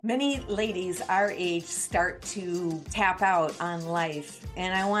Many ladies our age start to tap out on life,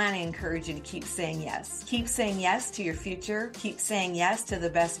 and I want to encourage you to keep saying yes. Keep saying yes to your future. Keep saying yes to the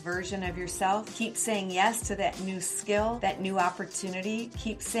best version of yourself. Keep saying yes to that new skill, that new opportunity.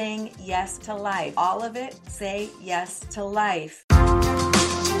 Keep saying yes to life. All of it, say yes to life.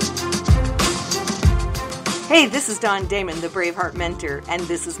 Hey, this is Dawn Damon, the Braveheart Mentor, and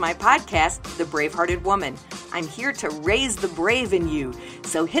this is my podcast, The Bravehearted Woman. I'm here to raise the brave in you,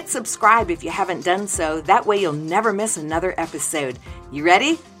 so hit subscribe if you haven't done so. That way you'll never miss another episode. You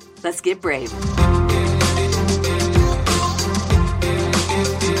ready? Let's get brave.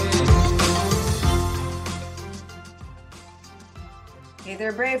 Hey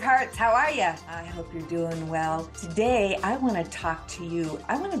there, Bravehearts. How are you? I hope you're doing well. Today, I want to talk to you.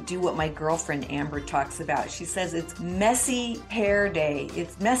 I want to do what my girlfriend Amber talks about. She says it's messy hair day.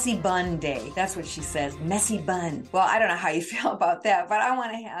 It's messy bun day. That's what she says, messy bun. Well, I don't know how you feel about that, but I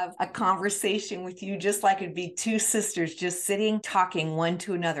want to have a conversation with you just like it'd be two sisters just sitting, talking one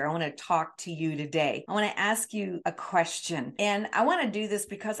to another. I want to talk to you today. I want to ask you a question. And I want to do this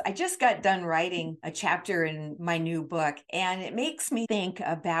because I just got done writing a chapter in my new book, and it makes me think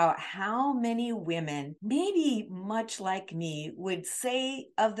about how many women, maybe much like me, would say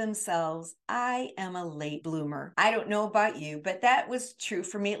of themselves, I am a late bloomer. I don't know about you, but that was true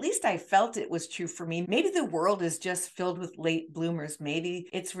for me. At least I felt it was true for me. Maybe the world is just filled with late bloomers. Maybe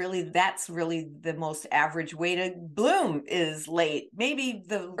that's really the most average way to bloom is late. Maybe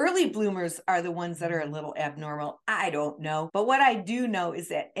the early bloomers are the ones that are a little abnormal. I don't know. But what I do know is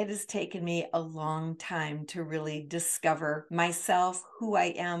that it has taken me a long time to really discover myself, who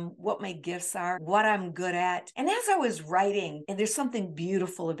I am, what my gifts are, what I'm good at. And as I was writing, and there's something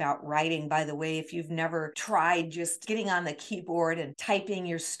beautiful about writing, by the way, if you've never tried just getting on the keyboard and typing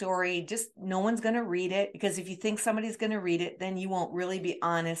your story, just no one's going to read it, because if you think somebody's going to read it, then you won't really be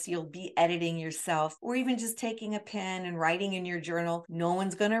honest. You'll be editing yourself, or even just taking a pen and writing in your journal. No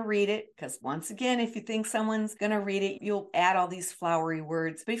one's going to read it, because once again, if you think someone's going to read it, you'll add all these flowery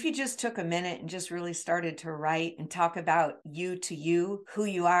words. But if you just took a minute and just really started to write and talk about you to you, who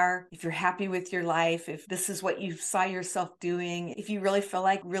you are, if you're happy with your life, if this is what you saw yourself doing, if you really feel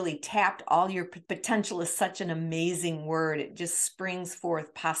like really tapped all your potential is such an amazing word. It just springs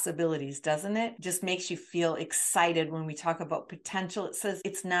forth possibilities, doesn't it? It just makes you feel excited when we talk about potential. It says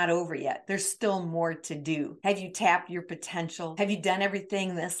it's not over yet. There's still more to do. Have you tapped your potential? Have you done everything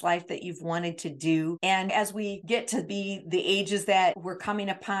in this life that you've wanted to do? And as we get to be the ages that we're coming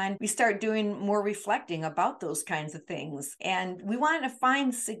upon, we start doing more reflecting about those kinds of things. And we want to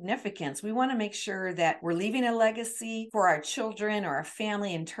find significance. We want to make sure that we're leaving a legacy for our children or our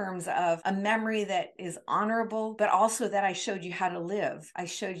family in terms of a memory that is honorable, but also that I showed you how to live. I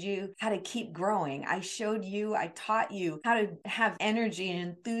showed you how to keep growing. I taught you how to have energy and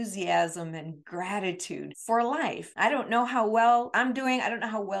enthusiasm and gratitude for life. I don't know how well I'm doing. I don't know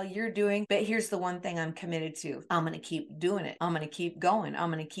how well you're doing, but here's the one thing I'm committed to. I'm going to keep doing it. I'm going to keep going.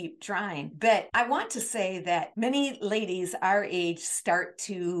 I'm going to keep trying. But I want to say that many ladies our age start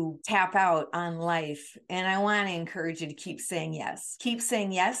to tap out on life, and I want to encourage you to keep saying yes. Keep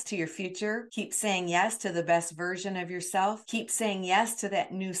saying yes to your future. Keep saying yes to the best version of yourself. Keep saying yes to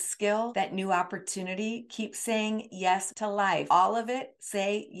that new skill, that new opportunity. Keep saying yes to life. All of it,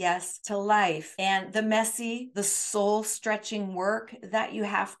 say yes to life. And the messy, the soul-stretching work that you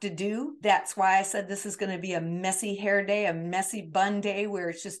have to do, that's why I said this is going to be a messy hair day, a messy bun day where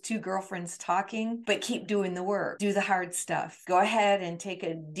it's just two girlfriends talking, but keep doing the work. Do the hard stuff. Go ahead and take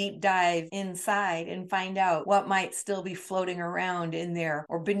a deep dive inside and find out what might still be floating around in there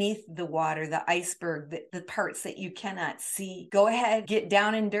or beneath the water, the iceberg, the parts that you cannot see. Go ahead, get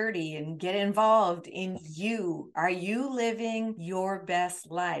down and dirty and get involved in you. Are you living your best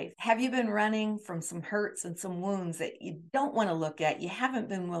life? Have you been running from some hurts and some wounds that you don't want to look at? You haven't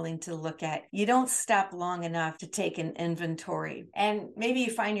been willing to look at. You don't stop long enough to take an inventory. And maybe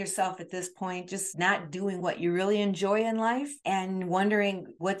you find yourself at this point just not doing what you really enjoy in life and wondering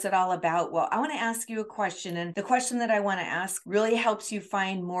what's it all about. Well, I want to ask you a question, and the question that I want to ask really helps you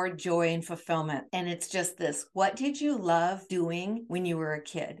find more joy and fulfillment. And it's just this: what did you love doing when you were a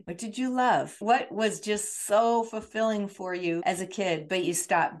kid? What did you love? What was just so fulfilling for you as a kid, but you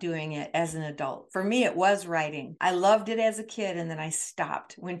stopped doing it as an adult? For me, it was writing. I loved it as a kid, and then I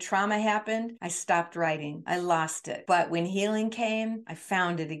stopped. When trauma happened, I stopped writing. I lost it. But when healing came, I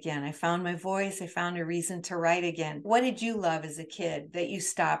found it again. I found my voice. I found a reason to write again. What did you love as a kid that you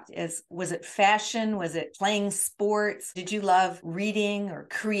stopped? Was it fashion? Was it playing sports? Did you love reading or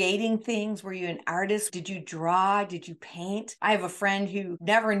creating things? Were you an artist? Did you draw? Did you paint? I have a friend who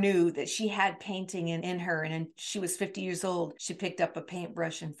never knew that she had painting in her. And she was 50 years old. She picked up a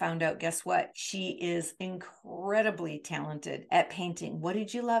paintbrush and found out, guess what? She is incredibly talented at painting. What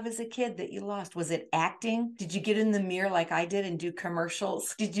did you love as a kid that you lost? Was it acting? Did you get in the mirror like I did and do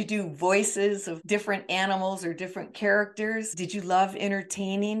commercials? Did you do voices of different animals or different characters? Did you love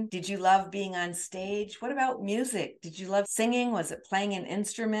entertaining? Did you love being on stage? What about music? Did you love singing? Was it playing an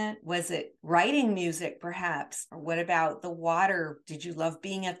instrument? Was it writing music perhaps? Or what about the water? Did you love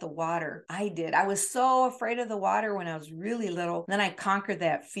being at the water? I did. I was so afraid of the water when I was really little. Then I conquered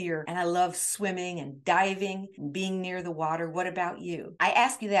that fear and I love swimming and diving and being near the water. What about you? I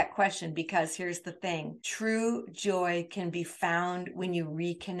ask you that question because here's the thing. True joy can be found when you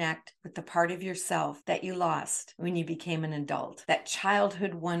reconnect with the part of yourself that you lost when you became an adult. That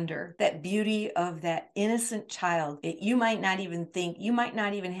childhood wonder, that beauty of that innocent child that you might not even think, you might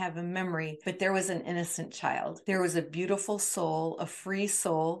not even have a memory, but there was an innocent child. There was a beautiful soul, a free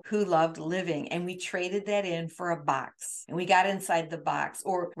soul who loved living. And we traded that in for a box. And we got inside the box.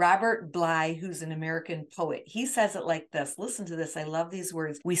 Or Robert Bly, who's an American poet, he says it like this. Listen to this. I love these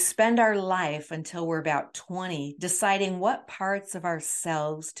words. We spend our life until we're about 20 deciding what parts of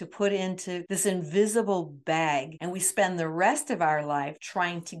ourselves to put into this invisible bag. And we spend the rest of our life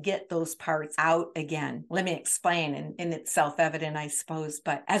trying to get those parts out again. Let me explain, and it's self-evident, I suppose,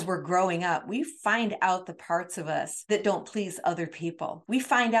 but as we're growing up, we find out the parts of us that don't please other people. We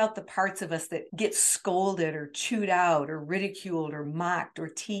find out the parts of us that get scolded or chewed out or ridiculed or mocked or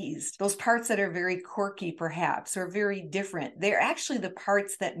teased. Those parts that are very quirky, perhaps, or very different. They're actually the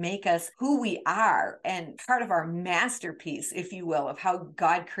parts that make us who we are and part of our masterpiece, if you will, of how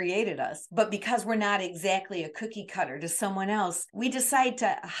God created us. But because we're not exactly a cookie cutter to someone else, we decide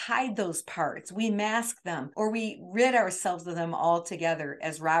to hide those parts. We mask them or we rid ourselves of them altogether.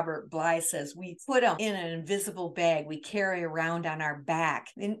 As Robert Bly says, we put them in an invisible bag we carry around on our back.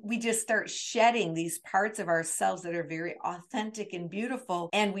 And we just start shedding these parts of ourselves that are very authentic and beautiful.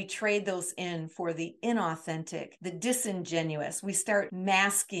 And we trade those in for the inauthentic, the disingenuous. We start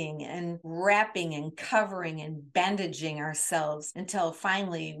masking and wrapping and covering and bandaging ourselves until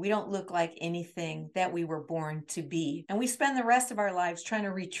finally we don't look like anything that we were born to be. And we spend the rest of our lives trying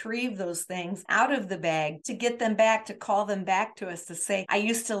to retrieve those things out of the bag to get them back, to call them back to us, to say, I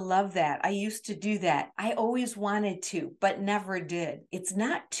used to love that. I used to do that. I always wanted to, but never did. It's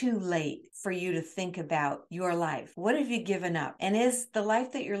not too late for you to think about your life. What have you given up? And is the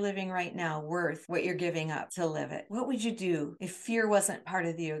life that you're living right now worth what you're giving up to live it? What would you do if fear wasn't part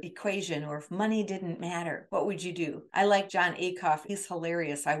of the equation or if money didn't matter? What would you do? I like John Acuff. He's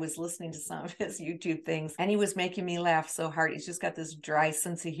hilarious. I was listening to some of his YouTube things and he was making me laugh so hard. He's just got this dry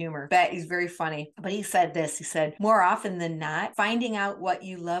sense of humor, but he's very funny. But he said this, he said, more often than not, finding out what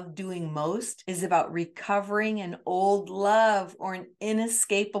you love doing most is about recovering an old love or an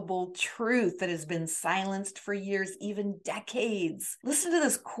inescapable truth that has been silenced for years, even decades. Listen to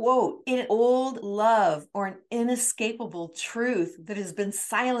this quote, an old love or an inescapable truth that has been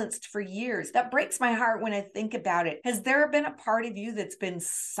silenced for years. That breaks my heart when I think about it. Has there been a part of you that's been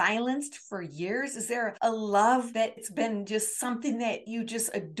silenced for years? Is there a love that's been just something that you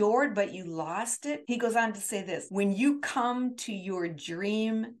just adored, but you lost it? He goes on to say this, when you come to your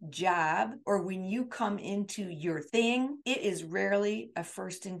dream job or when you come into your thing, it is rarely a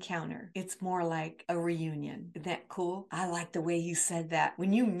first encounter. It's more like a reunion. Isn't that cool? I like the way he said that.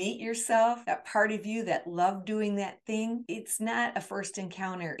 When you meet yourself, that part of you that loved doing that thing, it's not a first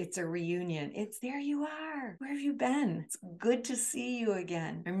encounter. It's a reunion. It's there you are. Where have you been? It's good to see you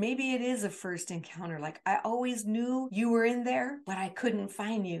again. Or maybe it is a first encounter. Like I always knew you were in there, but I couldn't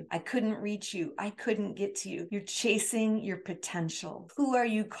find you. I couldn't reach you. I couldn't get to you. You're chasing your potential. Who are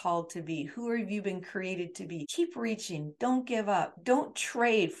you called to be? Who have you been created to be? Keep reaching. Don't give up. Don't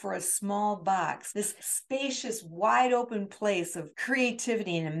trade for a small box, this spacious, wide open place of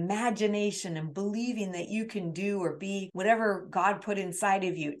creativity and imagination and believing that you can do or be whatever God put inside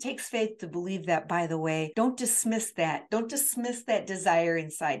of you. It takes faith to believe that, by the way. Don't dismiss that. Don't dismiss that desire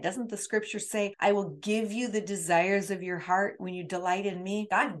inside. Doesn't the scripture say, I will give you the desires of your heart when you delight in me?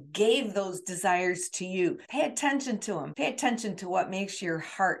 God gave those desires to you. Pay attention to them. Pay attention to what makes your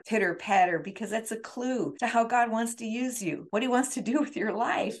heart pitter patter because that's a clue to how God wants to use you, what he wants to do with your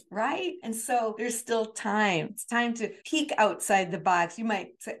life, right? right? And so there's still time. It's time to peek outside the box. You might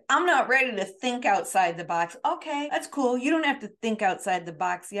say, I'm not ready to think outside the box. Okay, that's cool. You don't have to think outside the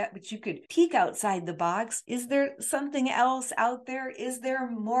box yet, but you could peek outside the box. Is there something else out there? Is there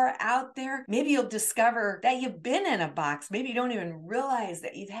more out there? Maybe you'll discover that you've been in a box. Maybe you don't even realize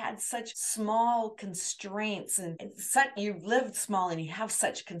that you've had such small constraints and you've lived small and you have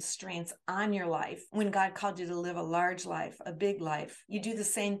such constraints on your life. When God called you to live a large life, a big life, you do the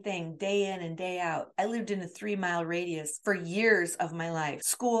same thing day in and day out. I lived in a 3-mile radius for years of my life.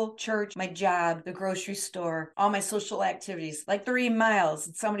 School, church, my job, the grocery store, all my social activities, like 3 miles.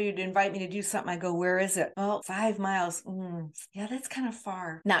 Somebody would invite me to do something. I go, where is it? Oh, 5 miles. Yeah, that's kind of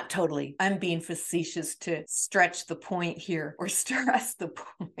far. Not totally. I'm being facetious to stretch the point here or stress the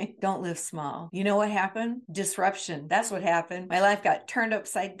point. Don't live small. You know what happened? Disruption. That's what happened. My life got turned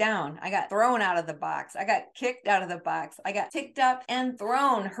upside down. I got thrown out of the box. I got kicked out of the box. I got picked up and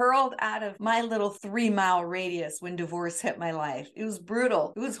thrown, hurled out of my little 3-mile radius when divorce hit my life. It was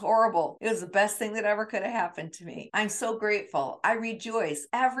brutal. It was horrible. It was the best thing that ever could have happened to me. I'm so grateful. I rejoice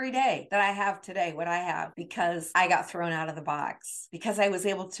every day that I have today what I have because I got thrown out of the box, because I was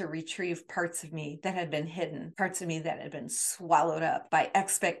able to retrieve parts of me that had been hidden, parts of me that had been swallowed up by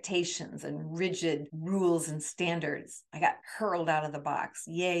expectations and rigid rules and standards. I got hurled out of the box.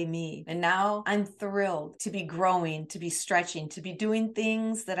 Yay me. And now I'm thrilled to be growing, to be stretching, to be doing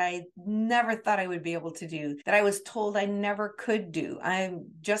things that I never thought I would be able to do, that I was told I never could do. I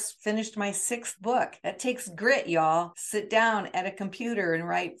just finished my 6th book. That takes grit, y'all. Sit down at a computer and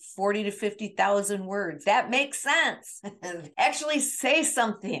write 40 to 50,000 words. That makes sense. Actually say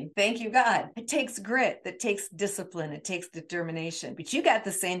something. Thank you, God. It takes grit. That takes discipline. It takes determination. But you got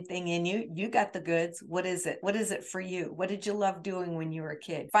the same thing in you. You got the goods. What is it? What is it for you? What did you love doing when you were a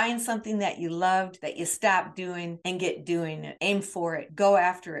kid? Find something that you loved, that you stopped doing, and get doing it. Aim for it. Go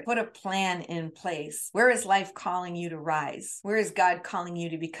after it. Put a plan in place. Where is life calling you to rise? Where is God calling you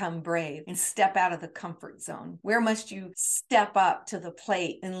to become brave and step out of the comfort zone? Where must you step up to the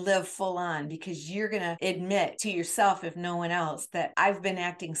plate and live full on? Because you're going to admit to yourself, if no one else, that I've been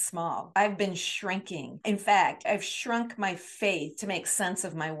acting small. I've been shrinking. In fact, I've shrunk my faith to make sense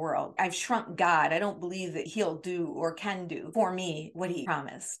of my world. I've shrunk God. I don't believe that he'll do or can do for me what he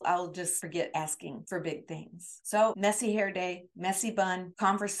promised. I'll just forget asking for big things. So messy hair day, messy bun,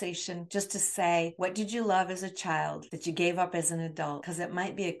 conversation, just to say, what did you love as a child that you gave up as an adult? Because it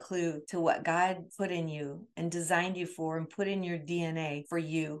might be a clue to what God put in you and designed you for and put in your DNA for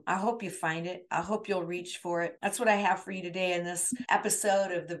you. I hope you find it. I hope you'll reach for it. That's what I have for you today in this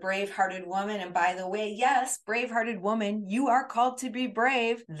episode of The Brave-Hearted Woman. And by the way, yes, brave-hearted woman, you are called to be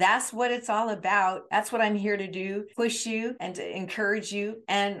brave. That's what it's all about. That's what I'm here to do, push you and to encourage you.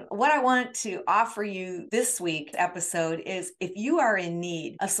 And what I want to offer you this week's episode is, if you are in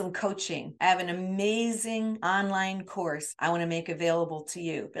need of some coaching, I have an amazing online course I want to make available to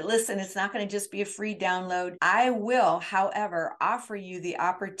you. But listen, it's not going to just be a free download. I will, however, offer you the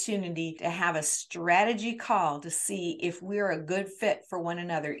opportunity to have a strategy call to see if we're a good fit for one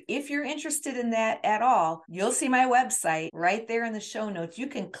another. If you're interested in that at all, you'll see my website right there in the show notes. You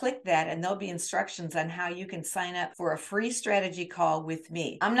can click that and there'll be instructions on how you can sign up for a free strategy call with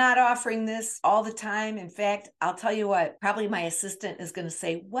me. I'm not offering this all the time. In fact, I'll tell you what, probably my assistant is going to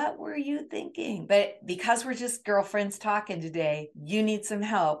say, what were you thinking? But because we're just girlfriends talking today, you need some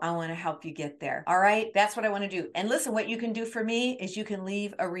help. I want to help you get there. All right. That's what I want to do. And listen, what you can do for me is you can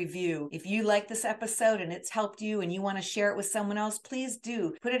leave a review. If you like this episode and it's helped you and you want to share it with someone else, please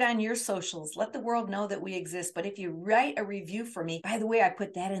do. Put it on your socials. Let the world know that we exist. But if you write a review for me, by the way, I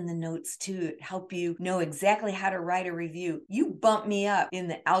put that in the notes too, to help you know exactly how to write a review. You bump me up in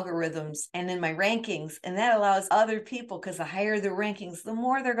the algorithms and in my rankings, and that allows other people, because the higher the rankings, the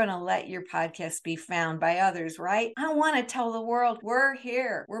more they're going to let your podcast be found by others, right? I want to tell the world we're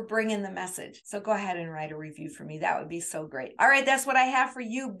here. We're bringing the message. So go ahead and write a review for me. That would be so great. All right, that's what I have for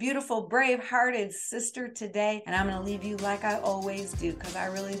you, beautiful, brave-hearted sister, today. And I'm going to leave you like I always do, because I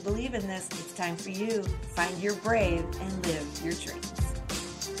really believe in this. It's time for you to find your brave and live your dreams.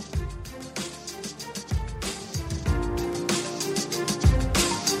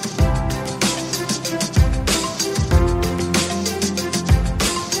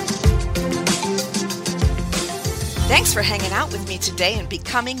 Thanks for hanging out with me today and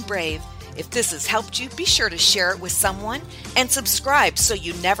becoming brave. If this has helped you, be sure to share it with someone and subscribe so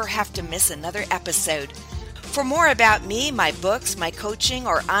you never have to miss another episode. For more about me, my books, my coaching,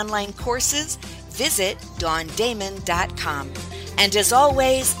 or online courses, visit DawnDamon.com. And as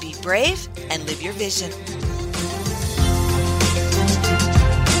always, be brave and live your vision.